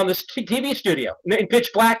gathered around this TV studio in pitch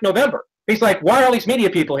black November. He's like, why are all these media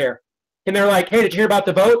people here? And they're like, hey, did you hear about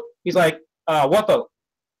the vote? He's like, what vote?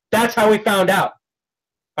 That's how we found out.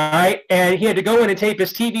 All right. And he had to go in and tape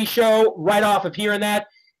his TV show right off of hearing that.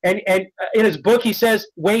 And in his book, he says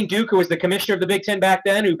Wayne Duke, who was the commissioner of the Big Ten back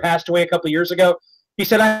then, who passed away a couple of years ago, he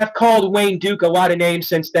said, I've called Wayne Duke a lot of names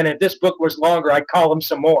since then. If this book was longer, I'd call him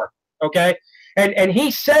some more. Okay. And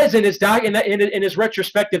he says in his in his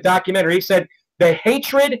retrospective documentary, he said the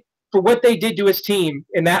hatred for what they did to his team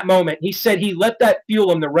in that moment, he said he let that fuel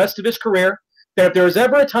him the rest of his career. That if there was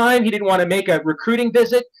ever a time he didn't want to make a recruiting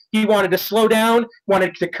visit, he wanted to slow down,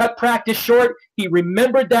 wanted to cut practice short, he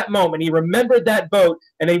remembered that moment. He remembered that vote,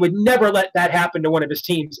 and he would never let that happen to one of his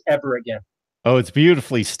teams ever again. Oh, it's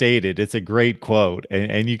beautifully stated. It's a great quote,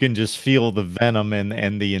 and you can just feel the venom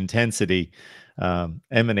and the intensity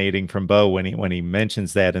emanating from Bo when he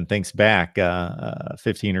mentions that and thinks back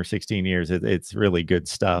 15 or 16 years. It's really good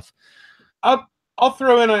stuff. I'll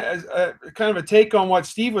throw in a kind of a take on what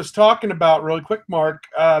Steve was talking about really quick, Mark,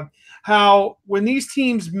 how when these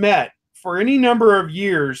teams met for any number of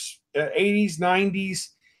years, 80s, 90s.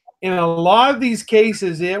 In a lot of these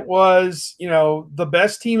cases, it was, the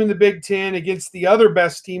best team in the Big Ten against the other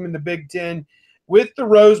best team in the Big Ten with the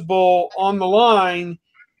Rose Bowl on the line,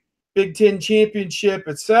 Big Ten championship,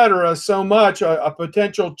 etc. So much, a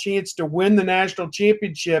potential chance to win the national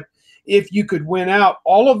championship if you could win out.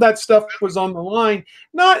 All of that stuff was on the line.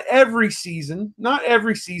 Not every season,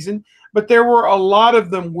 but there were a lot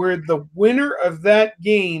of them where the winner of that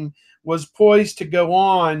game was poised to go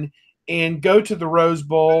on and go to the Rose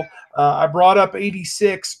Bowl. I brought up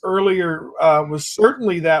 86 earlier, was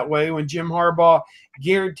certainly that way when Jim Harbaugh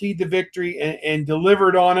guaranteed the victory and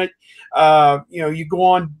delivered on it. You go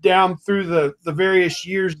on down through the various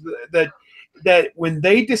years that when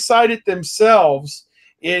they decided themselves,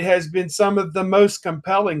 it has been some of the most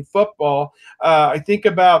compelling football. I think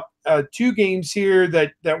about two games here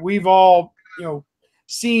that we've all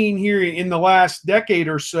seen here in the last decade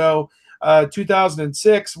or so.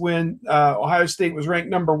 2006, when Ohio State was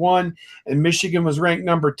ranked number 1 and Michigan was ranked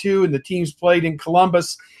number 2, and the teams played in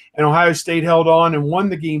Columbus, and Ohio State held on and won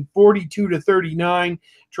the game 42-39.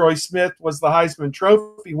 Troy Smith was the Heisman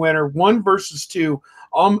Trophy winner, 1 versus 2.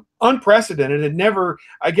 Unprecedented. It never,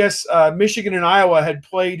 I guess, Michigan and Iowa had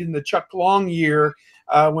played in the Chuck Long year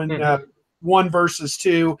when 1 versus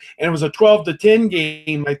 2, and it was a 12-10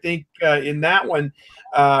 game, I think, in that one.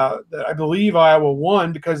 That I believe Iowa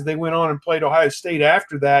won because they went on and played Ohio State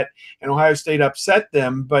after that, and Ohio State upset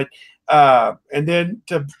them. But and then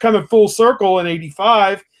to come in full circle in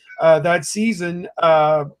 '85, that season,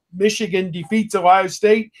 Michigan defeats Ohio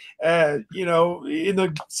State, in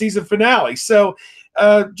the season finale. So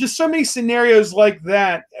just so many scenarios like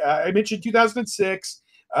that. I mentioned 2006,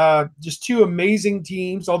 just two amazing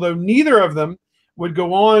teams, although neither of them would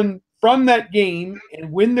go on from that game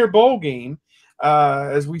and win their bowl game.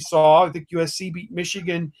 As we saw, I think USC beat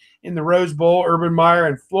Michigan in the Rose Bowl. Urban Meyer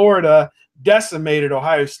and Florida decimated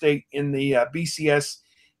Ohio State in the BCS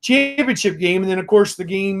championship game. And then, of course, the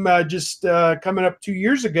game just coming up 2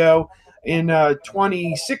 years ago in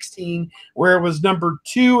 2016, where it was number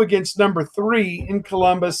 2 against number 3 in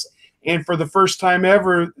Columbus. And for the first time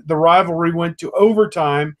ever, the rivalry went to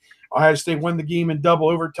overtime. Ohio State won the game in double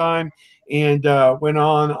overtime and went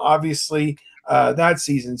on, obviously, that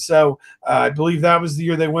season. So I believe that was the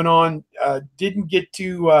year they went on, didn't get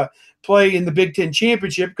to play in the Big Ten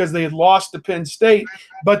championship because they had lost to Penn State,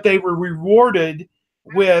 but they were rewarded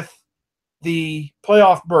with the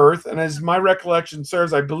playoff berth. And as my recollection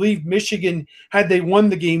serves, I believe Michigan, had they won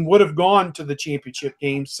the game, would have gone to the championship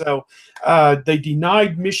game. So they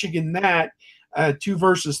denied Michigan that 2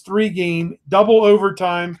 versus 3 game, double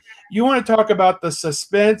overtime. You want to talk about the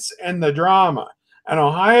suspense and the drama. An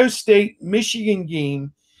Ohio State-Michigan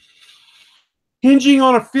game hinging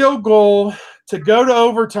on a field goal to go to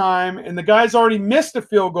overtime, and the guys already missed a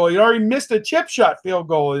field goal. He already missed a chip shot field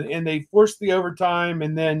goal, and they forced the overtime,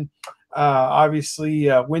 and then obviously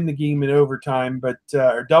win the game in overtime,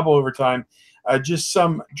 or double overtime. Just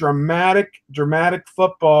some dramatic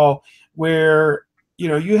football where,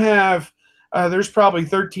 you have there's probably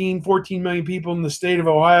 13, 14 million people in the state of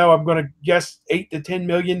Ohio. I'm going to guess 8 to 10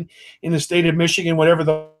 million in the state of Michigan, whatever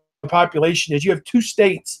the population is. You have 2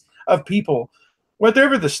 states of people,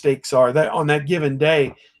 whatever the stakes are that on that given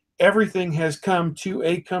day. Everything has come to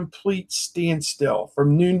a complete standstill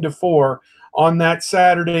from noon to 4 on that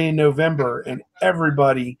Saturday in November. And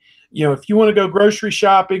everybody, if you want to go grocery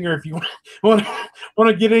shopping or if you want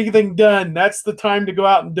to get anything done, that's the time to go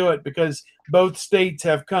out and do it, because both states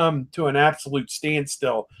have come to an absolute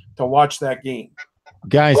standstill to watch that game.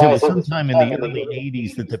 Guys, it was sometime in the early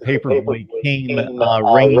 80s that the paperboy came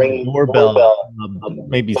ringing the doorbell,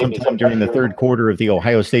 maybe sometime during the third quarter of the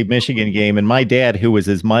Ohio State-Michigan game. And my dad, who was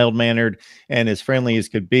as mild-mannered and as friendly as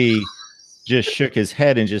could be, just shook his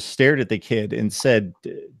head and just stared at the kid and said,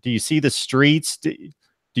 "Do you see the streets? Do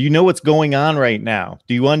you know what's going on right now?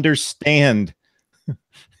 Do you understand?"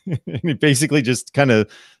 And he basically just kind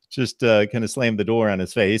of slammed the door on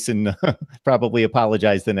his face and probably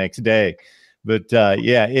apologized the next day. But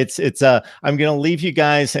yeah, it's I'm going to leave you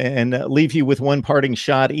guys and leave you with one parting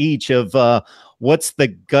shot each of what's the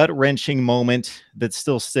gut-wrenching moment that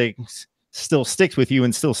still sticks with you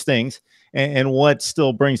and still stings, and what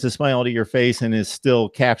still brings a smile to your face and still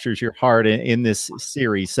captures your heart in this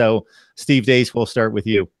series. So, Steve Dace, we'll start with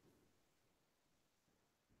you.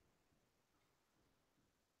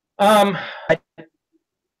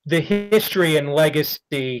 The history and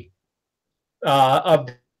legacy of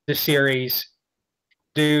the series,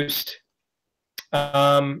 Deuced.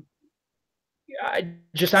 I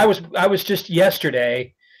was just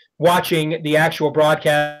yesterday watching the actual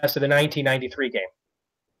broadcast of the 1993 game.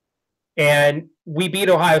 And we beat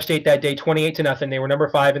Ohio State that day 28-0. They were number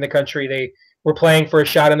 5 in the country. They were playing for a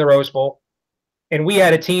shot in the Rose Bowl. And we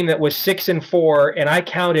had a team that was 6-4, and I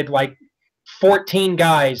counted like 14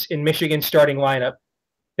 guys in Michigan's starting lineup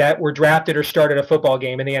that were drafted or started a football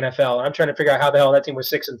game in the NFL. And I'm trying to figure out how the hell that team was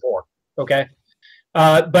 6-4. Okay.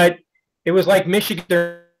 But it was like Michigan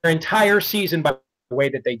their entire season by the way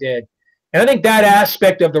that they did. And I think that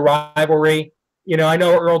aspect of the rivalry, you know, I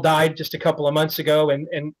know Earl died just a couple of months ago,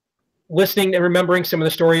 and listening and remembering some of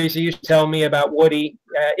the stories he used to tell me about Woody.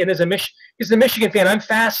 And as a Michigan fan, I'm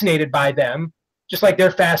fascinated by them, just like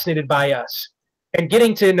they're fascinated by us. And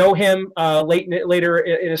getting to know him later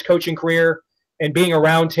in his coaching career and being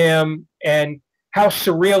around him, and how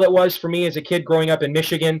surreal it was for me as a kid growing up in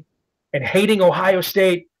Michigan and hating Ohio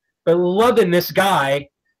State, but loving this guy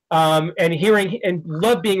and hearing and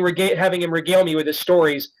love having him regale me with his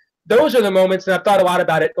stories. Those are the moments, and I've thought a lot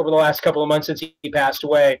about it over the last couple of months since he passed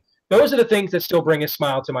away. Those are the things that still bring a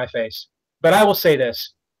smile to my face. But I will say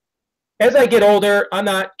this. As I get older, I'm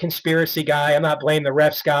not conspiracy guy. I'm not blame the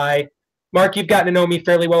refs guy. Mark, you've gotten to know me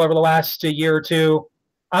fairly well over the last year or two.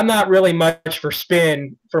 I'm not really much for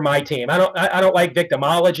spin for my team. I don't like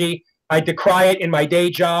victimology. I decry it in my day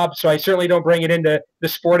job, so I certainly don't bring it into the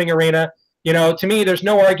sporting arena. You know, to me, there's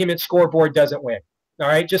no argument scoreboard doesn't win. All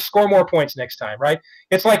right, just score more points next time, right?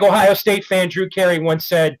 It's like Ohio State fan Drew Carey once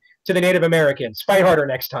said to the Native Americans, fight harder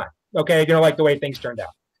next time, okay? You don't like the way things turned out.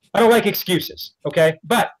 I don't like excuses, okay?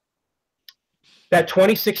 But that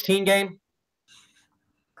 2016 game,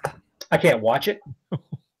 I can't watch it.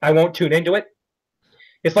 I won't tune into it.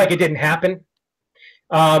 It's like it didn't happen.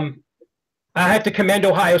 I have to commend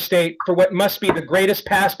Ohio State for what must be the greatest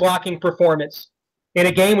pass blocking performance in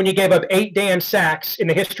a game when you gave up 8 damn sacks in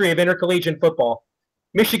the history of intercollegiate football.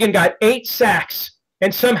 Michigan got 8 sacks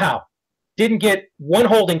and somehow didn't get one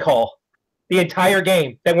holding call the entire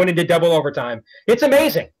game that went into double overtime. It's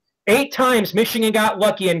amazing. 8 times Michigan got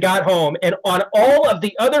lucky and got home. And on all of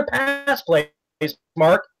the other pass plays,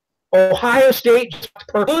 Mark, Ohio State,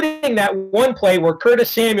 including that one play where Curtis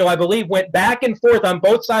Samuel, I believe, went back and forth on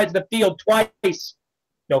both sides of the field twice,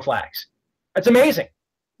 no flags. That's amazing.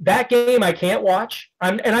 That game I can't watch.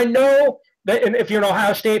 And I know that, and if you're an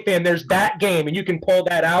Ohio State fan, there's that game, and you can pull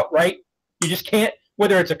that out, right? You just can't,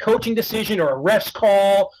 whether it's a coaching decision or a ref's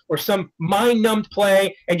call or some mind-numbed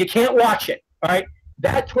play, and you can't watch it, all right?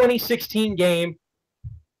 That 2016 game,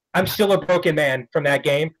 I'm still a broken man from that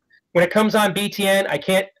game. When it comes on BTN, I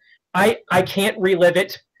can't relive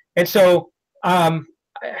it, and so I'm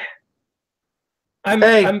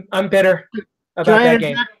bitter about that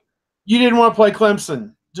game. You didn't want to play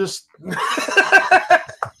Clemson. Just that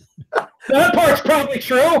part's probably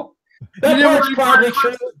true. That part's probably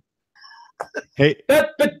true. Hey,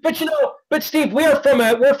 but Steve, we're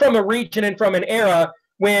from a region and from an era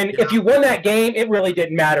when if you won that game, it really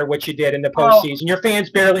didn't matter what you did in the postseason. Your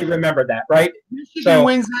fans barely remember that, right? Michigan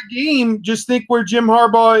wins that game. Just think where Jim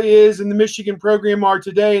Harbaugh is and the Michigan program are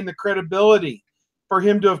today, and the credibility for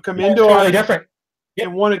him to have come into totally different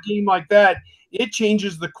and won a game like that. It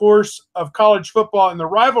changes the course of college football and the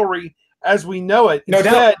rivalry as we know it.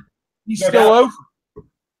 Instead, he's still over.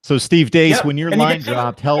 So, Steve Dace, when your line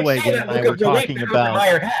dropped, Hellwagon and I were talking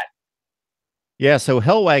about. Yeah, so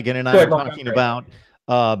Hellwagon and I were talking about.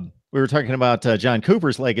 We were talking about John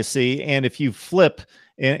Cooper's legacy, and if you flip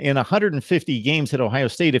in 150 games at Ohio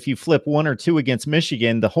State, if you flip 1 or 2 against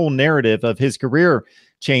Michigan, the whole narrative of his career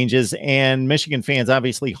changes, and Michigan fans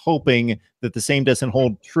obviously hoping that the same doesn't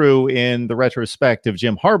hold true in the retrospect of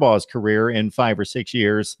Jim Harbaugh's career in 5 or 6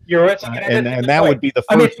 years. You're right. And that would be the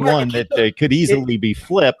first one that could easily be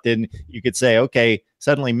flipped, and you could say, okay,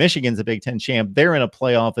 suddenly Michigan's a Big Ten champ, they're in a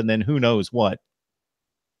playoff, and then who knows what.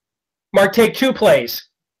 Mark, take 2 plays.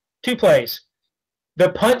 2 plays. The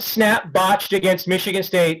punt snap botched against Michigan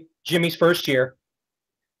State, Jimmy's first year.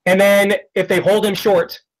 And then if they hold him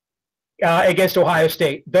short against Ohio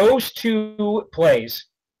State, those 2 plays,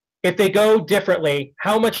 if they go differently,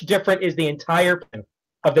 how much different is the entire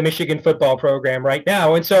of the Michigan football program right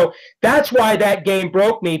now? And so that's why that game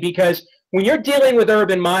broke me, because when you're dealing with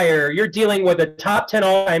Urban Meyer, you're dealing with a top 10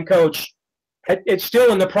 all-time coach. It's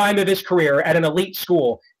still in the prime of his career at an elite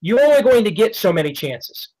school. You're only going to get so many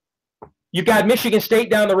chances. You've got Michigan State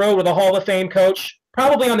down the road with a Hall of Fame coach,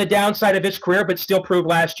 probably on the downside of his career, but still proved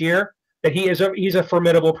last year that he's a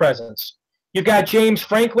formidable presence. You've got James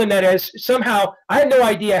Franklin that has somehow, I have no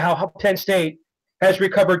idea how Penn State has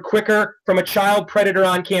recovered quicker from a child predator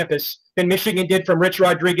on campus than Michigan did from Rich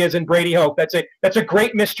Rodriguez and Brady Hope. That's a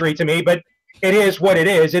great mystery to me, but it is what it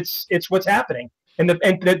is. It's what's happening. And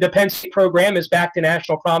the Penn State program is back to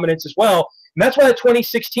national prominence as well. And that's why the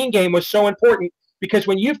 2016 game was so important. because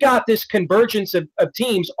when you've got this convergence of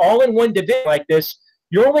teams all in one division like this,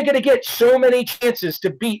 you're only going to get so many chances to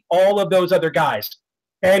beat all of those other guys.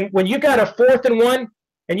 And when you've got a 4th and 1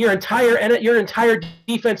 and your entire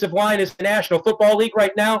defensive line is the National Football League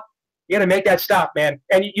right now, you got to make that stop, man.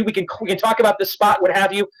 And we can talk about the spot, what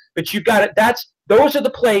have you, but you've got it. Those are the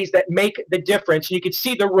plays that make the difference. And you can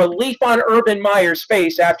see the relief on Urban Meyer's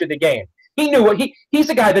face after the game. He knew he's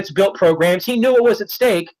a guy that's built programs. He knew it was at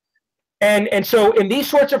stake. And so in these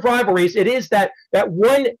sorts of rivalries, it is that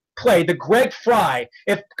one play, the Greg Fry.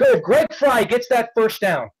 If Greg Fry gets that first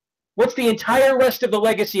down, what's the entire rest of the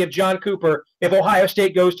legacy of John Cooper if Ohio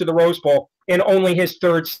State goes to the Rose Bowl in only his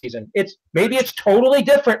 3rd season? Maybe it's totally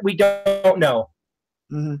different. We don't know.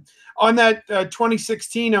 Mm-hmm. On that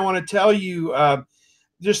 2016, I want to tell you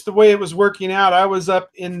just the way it was working out. I was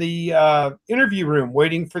up in the interview room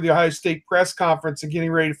waiting for the Ohio State press conference and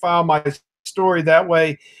getting ready to file my story that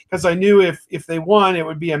way, because I knew if they won, it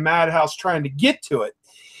would be a madhouse trying to get to it.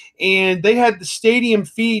 And they had the stadium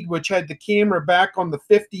feed, which had the camera back on the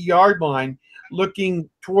 50-yard line looking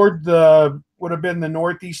toward would have been the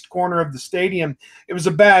northeast corner of the stadium. It was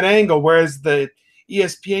a bad angle, whereas the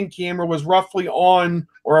ESPN camera was roughly on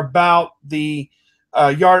or about the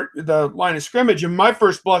line of scrimmage. And my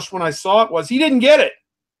first blush when I saw it was, he didn't get it.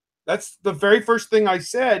 That's the very first thing I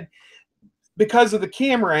said, because of the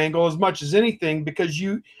camera angle as much as anything, because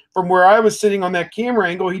from where I was sitting on that camera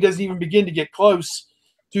angle, he doesn't even begin to get close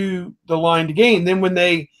to the line to gain. Then when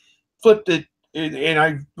they flipped it and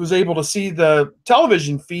I was able to see the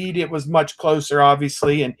television feed, it was much closer,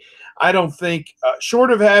 obviously. And I don't think, short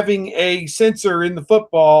of having a sensor in the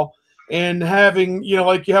football and having,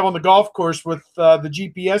 like you have on the golf course with the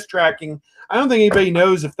GPS tracking, I don't think anybody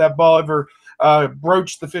knows if that ball ever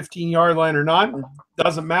broached the 15-yard line or not. And it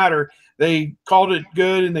doesn't matter. They called it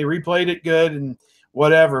good and they replayed it good and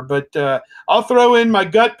whatever. But I'll throw in my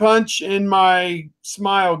gut punch and my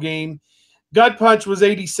smile game. Gut punch was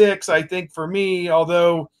 86, I think, for me,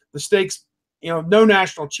 although the stakes, no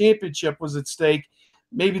national championship was at stake.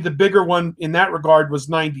 Maybe the bigger one in that regard was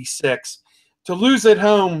 96. To lose at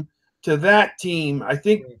home to that team, I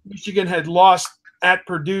think Michigan had lost at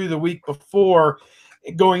Purdue the week before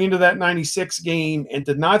going into that 96 game, and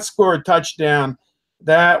to not score a touchdown,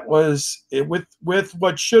 that was with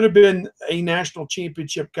what should have been a national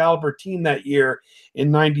championship caliber team that year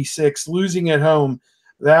in 96, losing at home.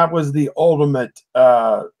 That was the ultimate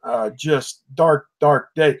just dark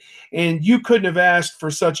day. And you couldn't have asked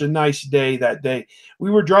for such a nice day that day.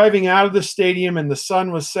 We were driving out of the stadium and the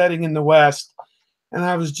sun was setting in the west. And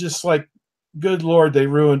I was just like, good Lord, they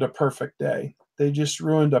ruined a perfect day. They just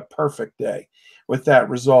ruined a perfect day with that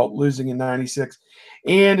result, losing in 96.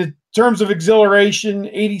 And in terms of exhilaration,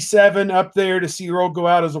 87 up there to see Earl go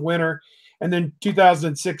out as a winner. And then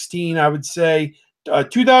 2016, I would say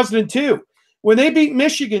 2002. When they beat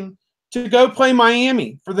Michigan to go play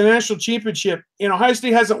Miami for the national championship, and Ohio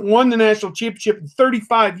State hasn't won the national championship in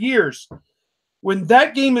 35 years. When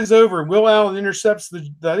that game is over, Will Allen intercepts I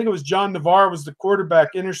think it was John Navarre was the quarterback,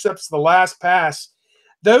 intercepts the last pass.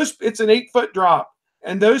 It's an 8-foot drop,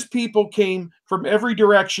 and those people came from every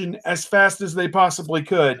direction as fast as they possibly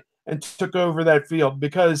could and took over that field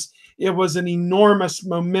because it was an enormous,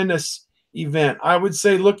 momentous event. I would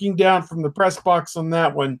say, looking down from the press box on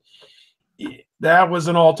that one, that was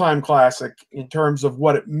an all-time classic in terms of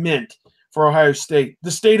what it meant for Ohio State. The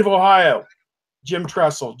state of Ohio, Jim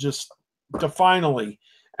Tressel, just to finally,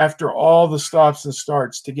 after all the stops and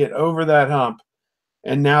starts, to get over that hump.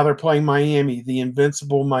 And now they're playing Miami, the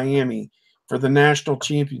invincible Miami, for the national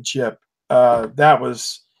championship. That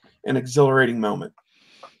was an exhilarating moment.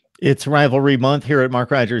 It's rivalry month here at Mark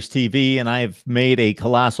Rogers TV, and I've made a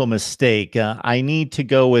colossal mistake. I need to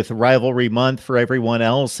go with rivalry month for everyone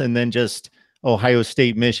else, and then just Ohio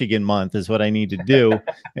State Michigan month is what I need to do.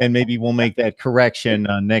 And maybe we'll make that correction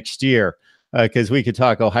next year, because we could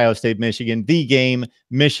talk Ohio State Michigan, the game,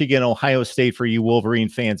 Michigan Ohio State for you Wolverine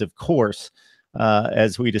fans, of course,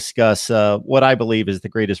 as we discuss what I believe is the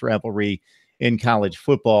greatest rivalry in college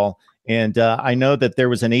football. And I know that there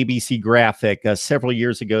was an ABC graphic several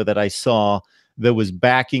years ago that I saw that was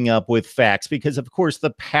backing up with facts, because of course the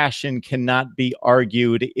passion cannot be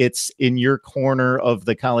argued. It's in your corner of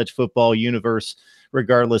the college football universe,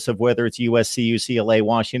 regardless of whether it's USC, UCLA,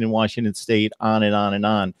 Washington State, on and on and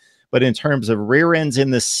on. But in terms of rear ends in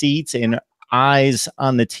the seats and eyes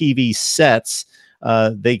on the TV sets,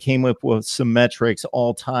 they came up with some metrics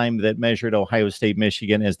all time that measured Ohio State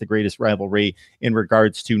Michigan as the greatest rivalry in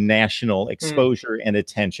regards to national exposure and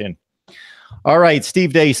attention. All right,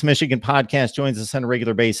 Steve Dace, Michigan Podcast, joins us on a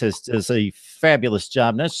regular basis. Does a fabulous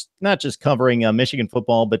job, not just covering Michigan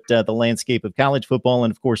football, but the landscape of college football.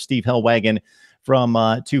 And, of course, Steve Hellwagon from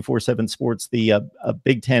 247 Sports, the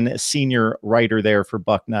Big Ten senior writer there for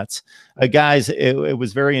Bucknuts. Guys, it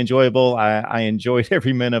was very enjoyable. I enjoyed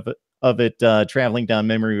every minute of it traveling down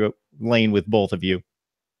memory lane with both of you.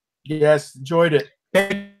 Yes, enjoyed it.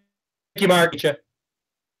 Thank you, Mark.